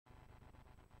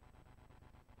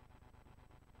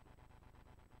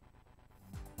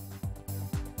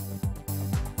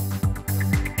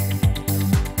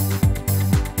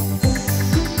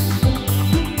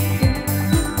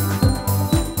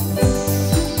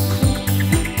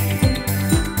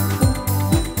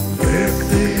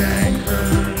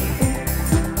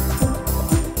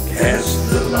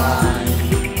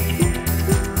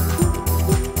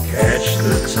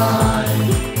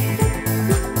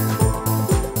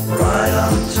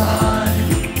time.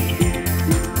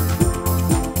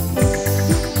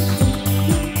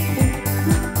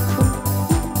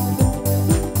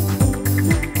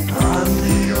 On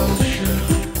the ocean,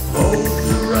 hold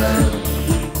the rail,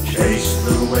 chase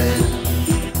the wind,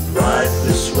 ride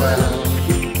the swell.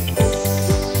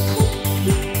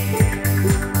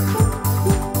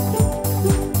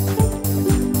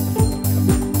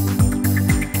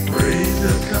 Read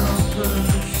the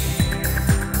compass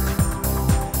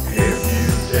if you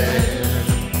dare.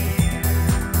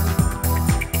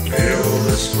 Feel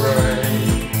the spray,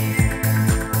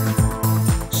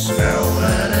 smell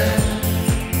that air.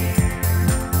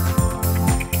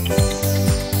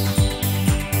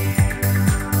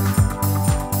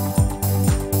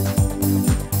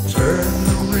 Turn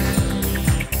the wind,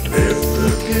 lift the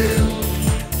gill,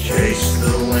 chase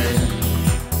the wind,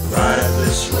 ride the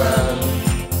swell.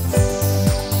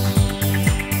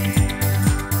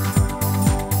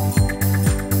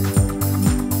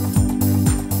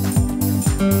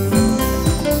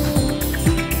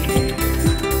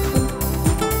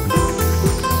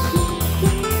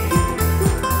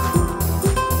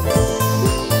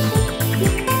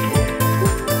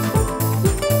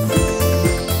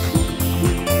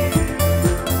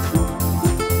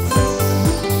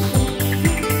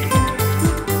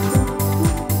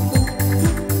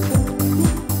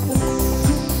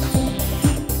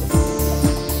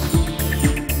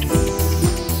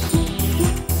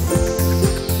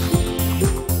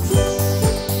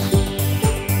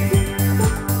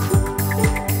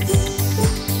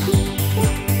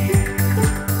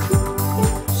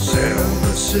 Sail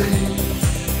the sea,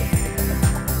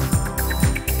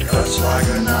 cuts like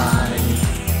a knife,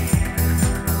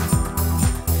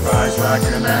 flies like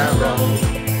an arrow,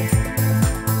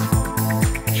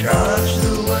 charge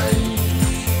the waves.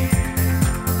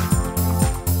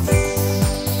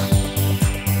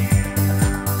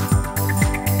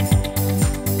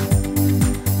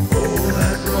 Pull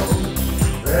that rope,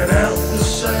 let out the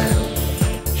sail,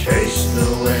 chase the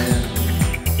wind,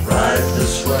 ride the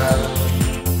swell.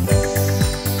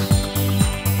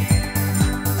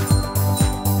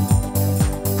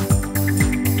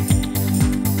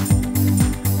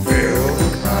 Feel the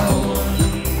power,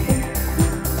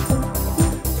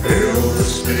 feel the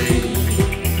speed,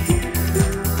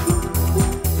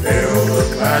 feel the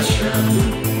passion,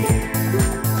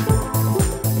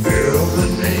 feel the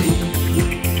need.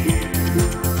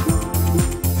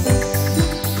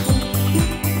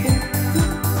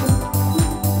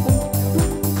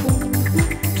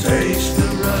 Taste the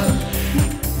rush,